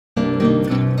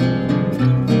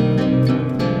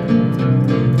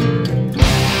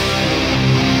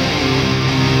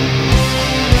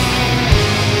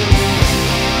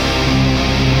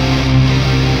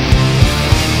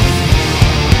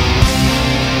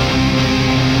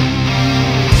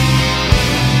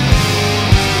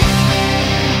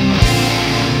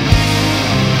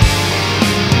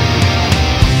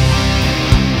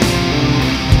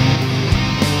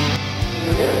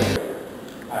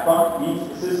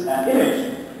is an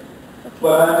image.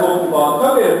 But I'm talking about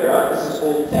code area, this is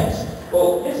all text.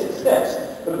 Well, yes, it's text,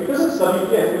 but because it's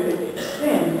WPF, we can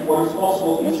extend what is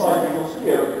possible inside Visual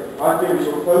Studio, right here,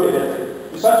 Visual Code Editor,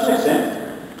 to such an extent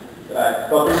that I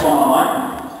got this one online,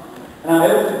 and I'm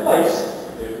able to place,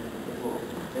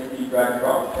 let me drag and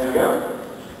drop, there we go.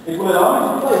 It will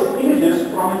allow me to place images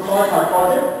from inside my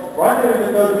project, right there in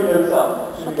the code window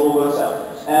itself, so it all works out.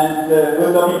 And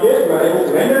with WPF, we are able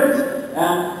to render it,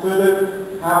 and further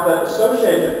have that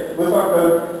associated with our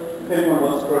code, depending on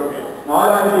what's appropriate. Now, I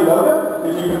like the logo,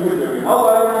 but you can put your help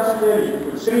diagrams in there, you can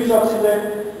put screenshots in there,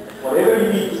 whatever you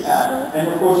need to add. And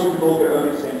of course, you can build your own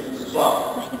extensions as well.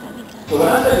 So when I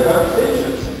say your own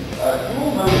extensions, you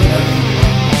will know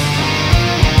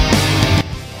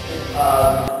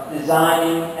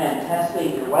designing and testing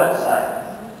your website.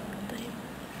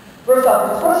 First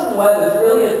off, Expression Web is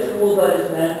really a tool that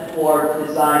is meant for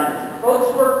designers.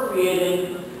 Folks who are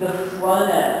creating the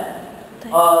front end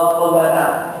of a web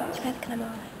application.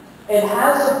 It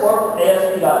has support for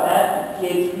ASP.NET,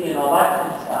 PHP, and all that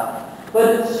kind of stuff, but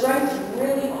its strengths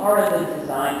really are in the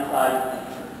design side of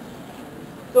things.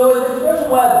 So with Expression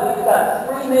Web, we've got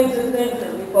three major things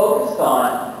that we focused on,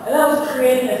 and that was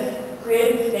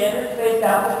creating standards-based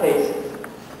applications,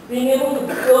 being able to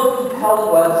build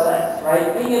compelling websites,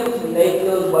 right? Being able to make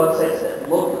those websites that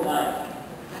look nice,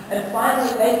 and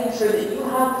finally making sure that you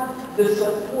have the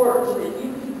support so that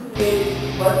you can create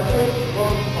websites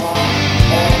work on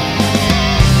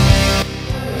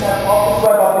have Office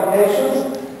web applications.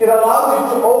 It allows you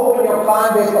to open your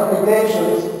client-based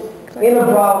applications in a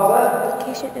browser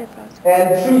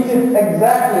and treat it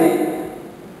exactly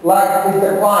like it's a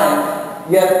client,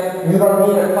 yet you don't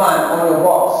need a client on your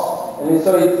box. And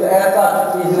so it's as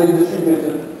such, it's easily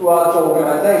distributed throughout your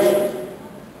organization.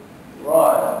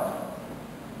 Right.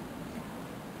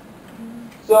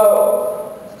 So,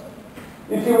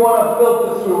 if you want to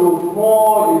filter through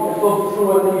more, you can filter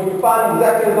through and then you can find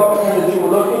exactly the document that you were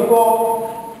looking for.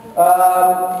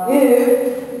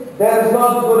 If that is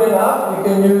not good enough, you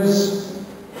can use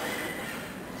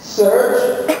search.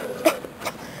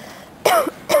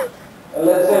 And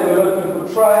let's say we're looking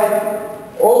for trade.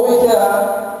 Over here,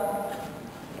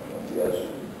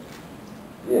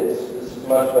 yes, this is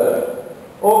much better.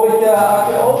 Over here, I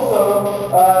can also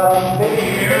maybe